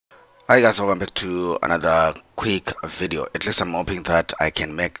Hi guys, welcome back to another quick video. At least I'm hoping that I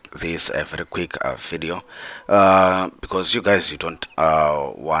can make this a very quick video because you guys, you don't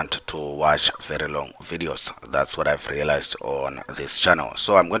want to watch very long videos. That's what I've realized on this channel.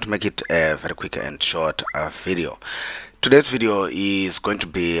 So I'm going to make it a very quick and short video. Today's video is going to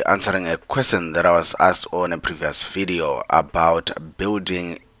be answering a question that I was asked on a previous video about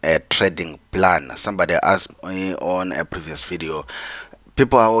building a trading plan. Somebody asked me on a previous video,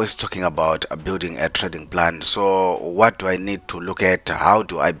 people are always talking about building a trading plan. So what do I need to look at? How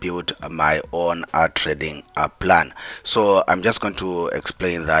do I build my own trading plan? So I'm just going to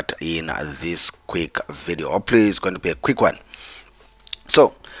explain that in this quick video. Hopefully it's going to be a quick one.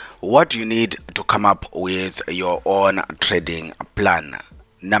 So what do you need to come up with your own trading plan?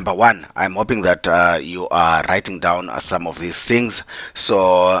 Number one, I'm hoping that you are writing down some of these things.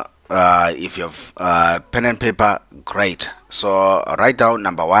 So if you have pen and paper, great. So write down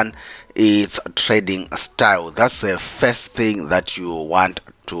number one, it's trading style. That's the first thing that you want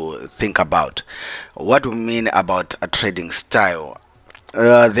to think about. What do we mean about a trading style?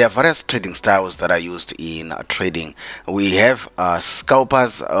 There are various trading styles that are used in trading. We have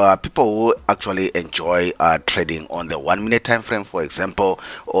scalpers, people who actually enjoy trading on the 1 minute time frame, for example,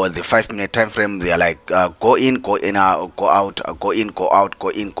 or the 5 minute time frame. They are like go in, go out, go in, go out, go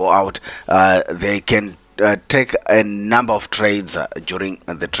in, go out. They can take a number of trades during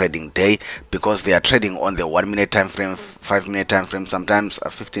the trading day because they are trading on the 1 minute time frame, 5 minute time frame, sometimes a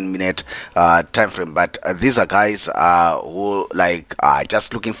 15-minute time frame. But these are guys who like are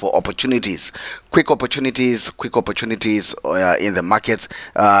just looking for opportunities, quick opportunities in the markets.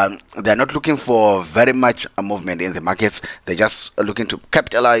 They're not looking for very much movement in the markets. They're just looking to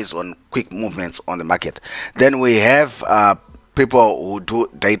capitalize on quick movements on the market. Then we have people who do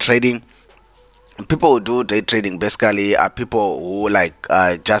day trading. People who do day trading basically are people who like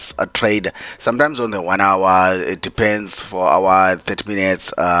just trade sometimes on the 1 hour. It depends, for hour, 30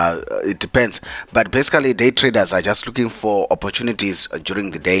 minutes, it depends. But basically day traders are just looking for opportunities during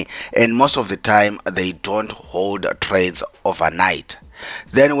the day, and most of the time they don't hold trades overnight.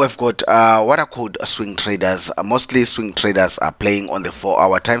 Then we've got what are called swing traders. Mostly swing traders are playing on the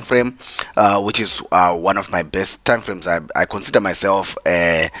 4-hour time frame, which is one of my best time frames. I consider myself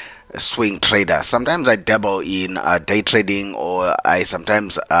a swing trader. Sometimes I dabble in day trading, or I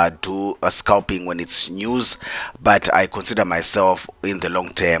sometimes do scalping when it's news, but I consider myself in the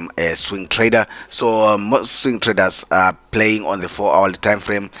long term a swing trader. So most swing traders are playing on the 4-hour time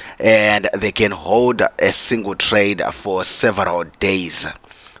frame, and they can hold a single trade for several days.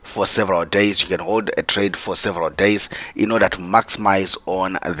 You can hold a trade for several days in order to maximize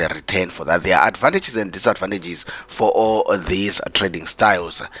on the return for that. There are advantages and disadvantages for all these trading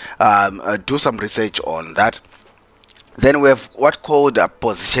styles. Do some research on that. Then we have what called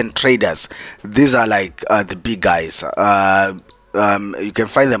position traders. These are like the big guys. You can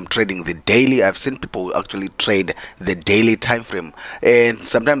find them trading the daily. I've seen people actually trade the daily time frame, and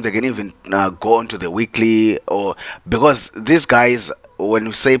sometimes they can even go on to the weekly, or because these guys, when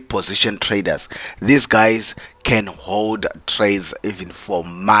you say position traders, these guys can hold trades even for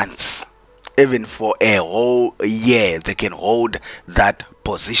months, even for a whole year. They can hold that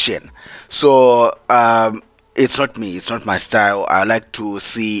position. So it's not me, it's not my style. I like to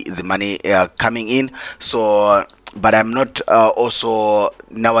see the money coming in. So but I'm not also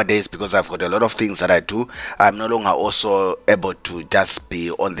nowadays, because I've got a lot of things that I do, I'm no longer also able to just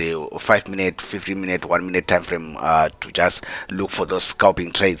be on the 5 minute, 15 minute, 1 minute time frame to just look for those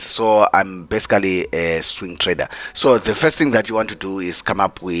scalping trades. So I'm basically a swing trader. So the first thing that you want to do is come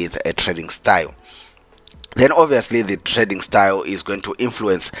up with a trading style. Then obviously the trading style is going to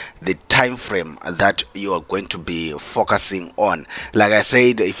influence the time frame that you are going to be focusing on. Like I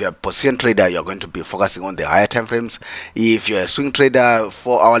said, if you're a position trader, you're going to be focusing on the higher time frames. If you're a swing trader,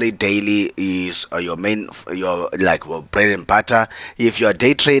 4-hourly daily is your main, your like bread and butter. If you're a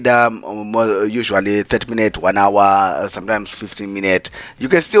day trader, usually 30 minute, 1 hour, sometimes 15 minute, you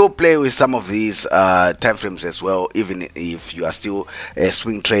can still play with some of these time frames as well, even if you are still a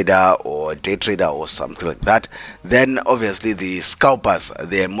swing trader or day trader or something like that. Then obviously the scalpers,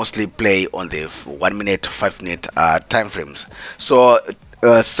 they mostly play on the 1 minute, 5 minute time frames. So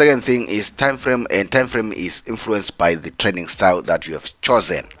second thing is time frame, and time frame is influenced by the trading style that you have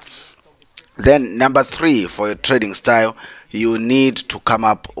chosen. Then number three, for your trading style, you need to come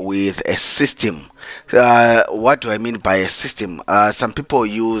up with a system. What do I mean by a system? Some people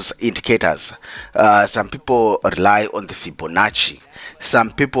use indicators. Some people rely on the Fibonacci.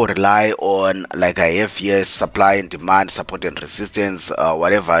 Some people rely on, like I have here, supply and demand, support and resistance,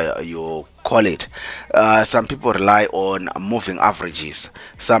 whatever you call it. Some people rely on moving averages.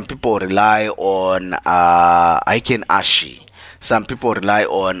 Some people rely on Heiken Ashi. Some people rely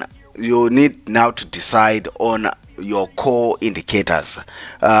on. You need now to decide on your core indicators.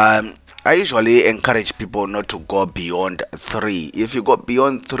 I usually encourage people not to go beyond three. If you go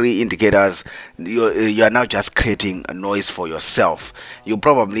beyond three indicators, you are now just creating a noise for yourself. You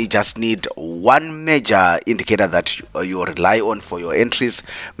probably just need one major indicator that you rely on for your entries,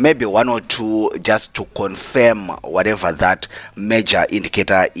 maybe one or two just to confirm whatever that major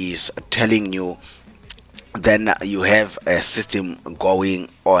indicator is telling you. Then you have a system going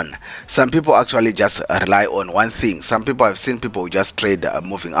on. Some people actually just rely on one thing. Some people, I've seen people who just trade a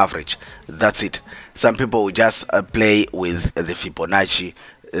moving average, that's it. Some people who just play with the Fibonacci,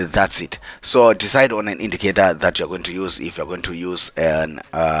 that's it. So decide on an indicator that you're going to use. If you're going to use an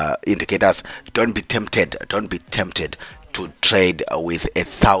indicators, don't be tempted to trade with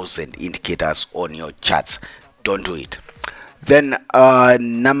 1,000 indicators on your charts. Don't do it. Then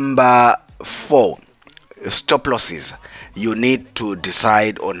number 4, stop losses. You need to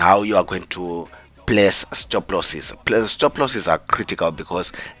decide on how you are going to place stop losses. Stop losses are critical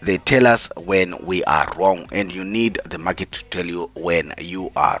because they tell us when we are wrong, and you need the market to tell you when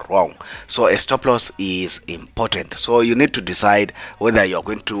you are wrong. So a stop loss is important. So you need to decide whether you're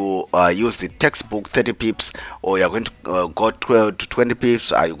going to use the textbook 30 pips, or you're going to go to 20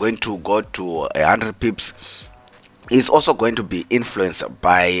 pips. Are you going to go to 100 pips? Is also going to be influenced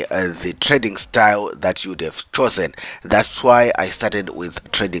by the trading style that you'd have chosen. That's why I started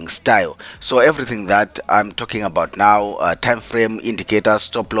with trading style. So everything that I'm talking about now, time frame, indicator,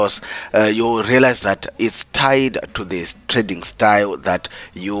 stop loss, you'll realize that it's tied to this trading style that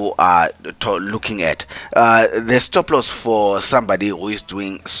you are looking at. The stop loss for somebody who is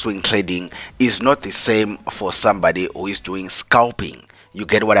doing swing trading is not the same for somebody who is doing scalping. You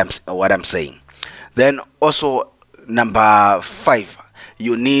get what I'm saying? Then also, number 5,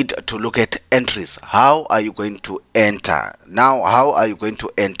 you need to look at entries. How are you going to enter? Now, how are you going to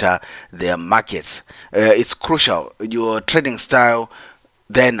enter the markets? It's crucial. Your trading style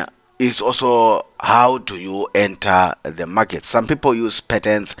then is also how do you enter the market. Some people use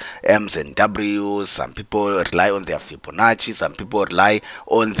patterns, M's and W's. Some people rely on their Fibonacci. Some people rely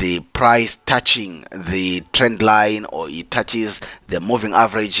on the price touching the trend line, or it touches the moving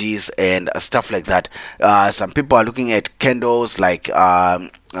averages and stuff like that. Some people are looking at candles like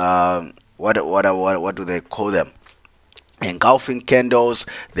what do they call them? Engulfing candles.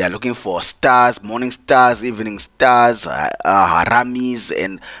 They are looking for stars, morning stars, evening stars, haramis,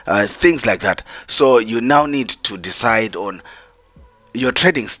 and things like that. So you now need to decide on your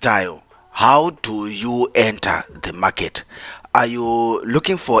trading style. How do you enter the market? Are you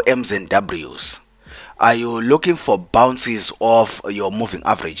looking for M's and W's? Are you looking for bounces off your moving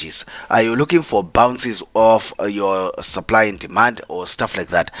averages? Are you looking for bounces off your supply and demand, or stuff like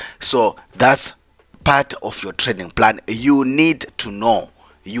that? So that's part of your trading plan. You need to know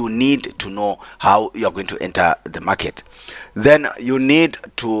how you're going to enter the market. Then you need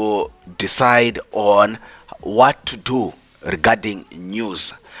to decide on what to do regarding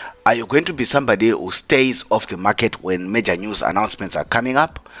news. Are you going to be somebody who stays off the market when major news announcements are coming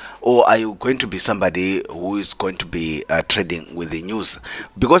up, or are you going to be somebody who is going to be trading with the news?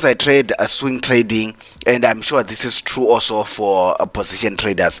 Because I trade swing trading, and I'm sure this is true also for position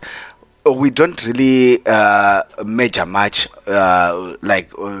traders, we don't really measure much,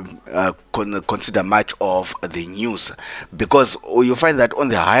 consider much of the news, because you find that on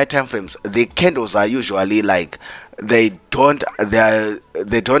the higher time frames, the candles are usually like they don't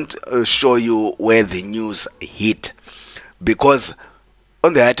show you where the news hit, because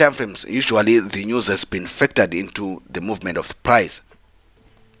on the higher time frames, usually the news has been factored into the movement of price.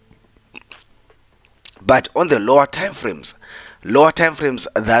 But on the lower time frames,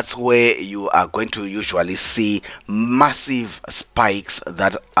 that's where you are going to usually see massive spikes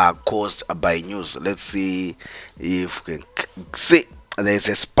that are caused by news. Let's see if we can see. There's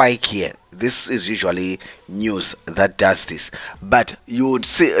a spike here. This is usually news that does this, but you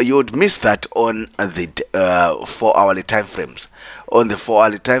would miss that on the 4-hourly time frames. On the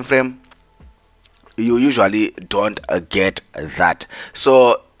 4-hourly time frame, you usually don't get that.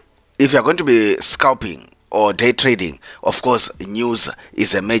 So if you're going to be scalping or day trading, of course news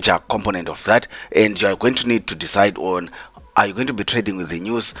is a major component of that, and you're going to need to decide on Are you going to be trading with the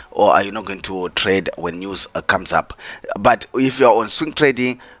news, or are you not going to trade when news comes up? But if you're on swing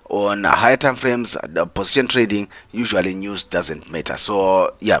trading, on higher time frames, the position trading, usually news doesn't matter.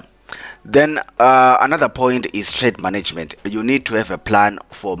 So yeah. Then another point is trade management. You need to have a plan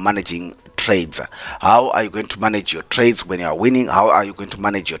for managing trades. How are you going to manage your trades when you are winning? How are you going to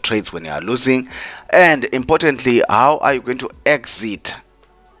manage your trades when you are losing? And importantly, how are you going to exit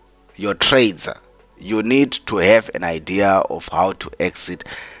your trades? You need to have an idea of how to exit.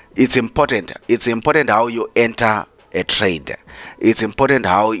 It's important how you enter a trade. It's important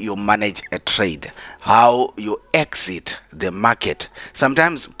how you manage a trade, how you exit the market.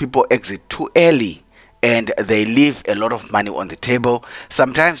 Sometimes people exit too early and they leave a lot of money on the table.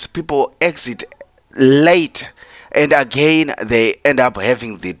 Sometimes people exit late and again they end up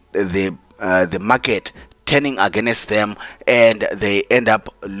having the market turning against them, and they end up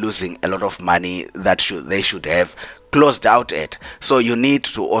losing a lot of money that they should have closed out at. So you need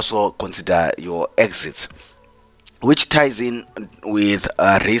to also consider your exits, which ties in with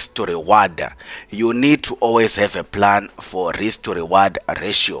risk to reward. You need to always have a plan for risk to reward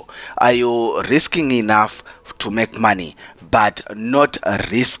ratio. Are you risking enough to make money, but not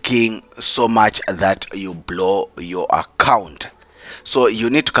risking so much that you blow your account? So you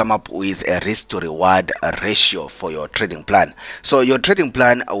need to come up with a risk to reward ratio for your trading plan. So your trading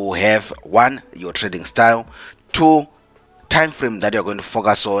plan will have 1, your trading style; 2, time frame that you're going to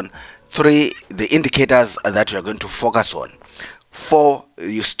focus on; 3, the indicators that you're going to focus on; 4,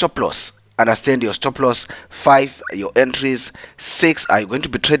 your stop loss. Understand your stop loss. 5, your entries. 6, are you going to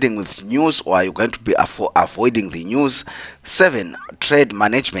be trading with news, or are you going to be avoiding the news? 7, trade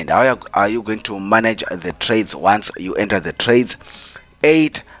management. How are you going to manage the trades once you enter the trades?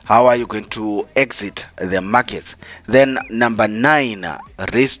 8, how are you going to exit the markets? Then number 9,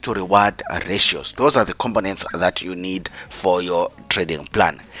 risk to reward ratios. Those are the components that you need for your trading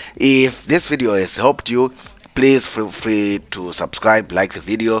plan. If this video has helped you, please feel free to subscribe, like the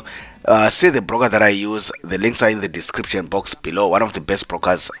video. See the broker that I use. The links are in the description box below. One of the best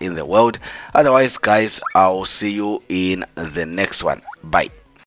brokers in the world. Otherwise, guys, I'll see you in the next one. Bye.